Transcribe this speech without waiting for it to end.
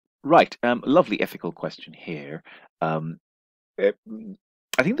Right. Lovely ethical question here. Um, uh, mm,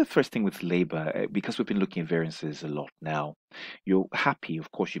 I think the first thing with labor, because we've been looking at variances a lot now, you're happy,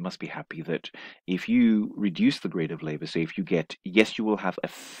 of course, you must be happy that if you reduce the grade of labor, so if you get, yes, you will have a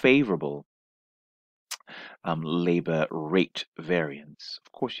favorable labor rate variance.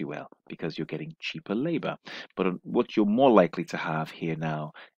 Of course you will, because you're getting cheaper labor. But what you're more likely to have here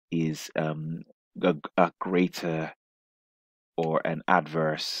now is a greater or an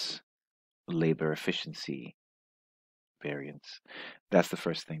adverse labor efficiency variance. That's the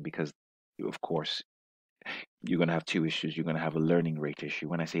first thing because, of course, you're going to have two issues. You're going to have a learning rate issue.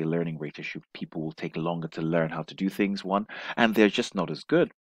 When I say learning rate issue, people will take longer to learn how to do things, one, and they're just not as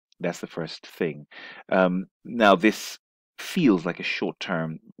good. That's the first thing. Now, this feels like a short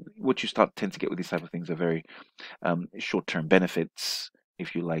term. What you start tend to get with these type of things are very short term benefits,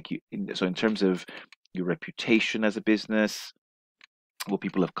 if you like. So, in terms of your reputation as a business, what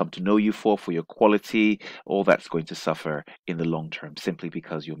people have come to know you for your quality, all that's going to suffer in the long term simply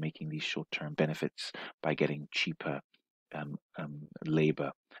because you're making these short term benefits by getting cheaper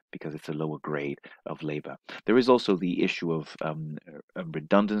labor because it's a lower grade of labor. There is also the issue of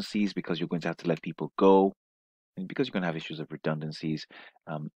redundancies because you're going to have to let people go. And because you're going to have issues of redundancies,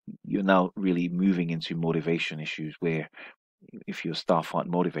 um, you're now really moving into motivation issues where if your staff aren't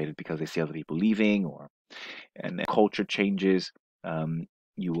motivated because they see other people leaving or and culture changes, um,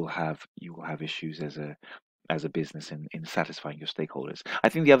 you will have issues as a business in satisfying your stakeholders. I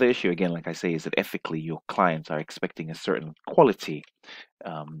think the other issue, again, like I say, is that ethically your clients are expecting a certain quality,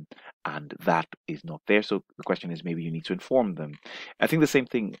 um, and that is not there. So the question is, maybe you need to inform them. I think the same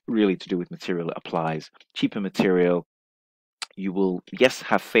thing really to do with material applies. Cheaper material. You will, yes,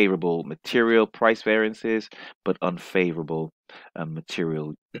 have favorable material price variances, but unfavorable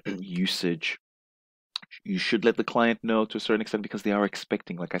material usage. You should let the client know to a certain extent because they are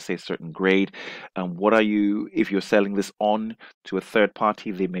expecting, like I say, a certain grade. What are you, if you're selling this on to a third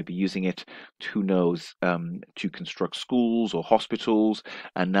party, they may be using it, who knows, to construct schools or hospitals.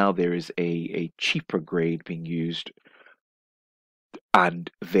 And now there is a cheaper grade being used. And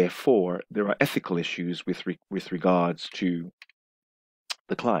therefore, there are ethical issues with regards to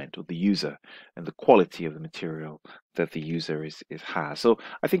the client or the user and the quality of the material that the user is has. So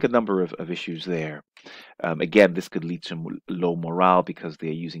I think a number of issues there. Again, this could lead to low morale because they're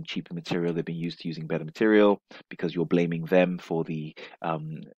using cheaper material. They've been used to using better material because you're blaming them for the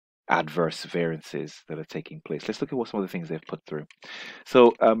adverse variances that are taking place. Let's look at what some of the things they've put through.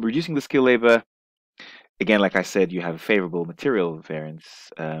 So, reducing the skill labor, again, like I said, you have a favorable material variance,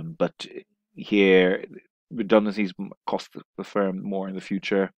 but here redundancies cost the firm more in the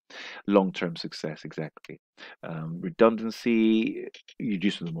future. Long-term success, exactly. Redundancy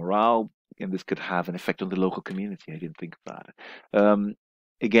reduces the morale, and this could have an effect on the local community. I didn't think about it.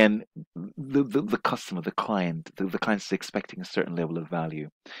 Again, the customer, the client is expecting a certain level of value,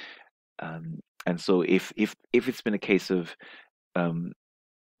 and so if it's been a case of um,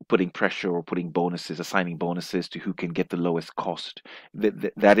 putting pressure or putting bonuses, assigning bonuses to who can get the lowest cost,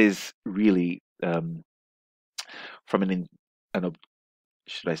 that is really from an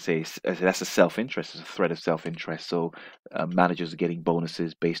should I say, that's a self-interest, it's a threat of self-interest. So managers are getting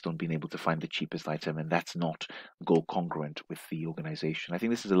bonuses based on being able to find the cheapest item, and that's not goal congruent with the organization. I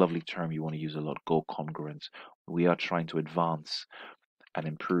think this is a lovely term you want to use a lot, goal congruent. We are trying to advance and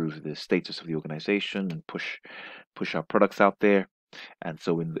improve the status of the organization and push our products out there. And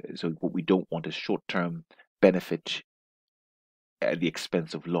so what we don't want is short-term benefit at the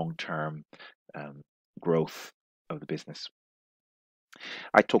expense of long-term um, growth of the business.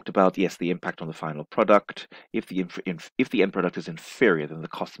 I talked about, yes, the impact on the final product. If the end product is inferior, then the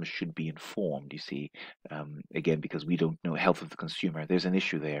customer should be informed. You see, again, because we don't know health of the consumer, there's an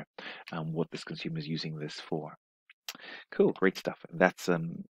issue there. What this consumer is using this for. Cool, great stuff. That's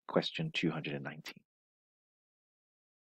question 219.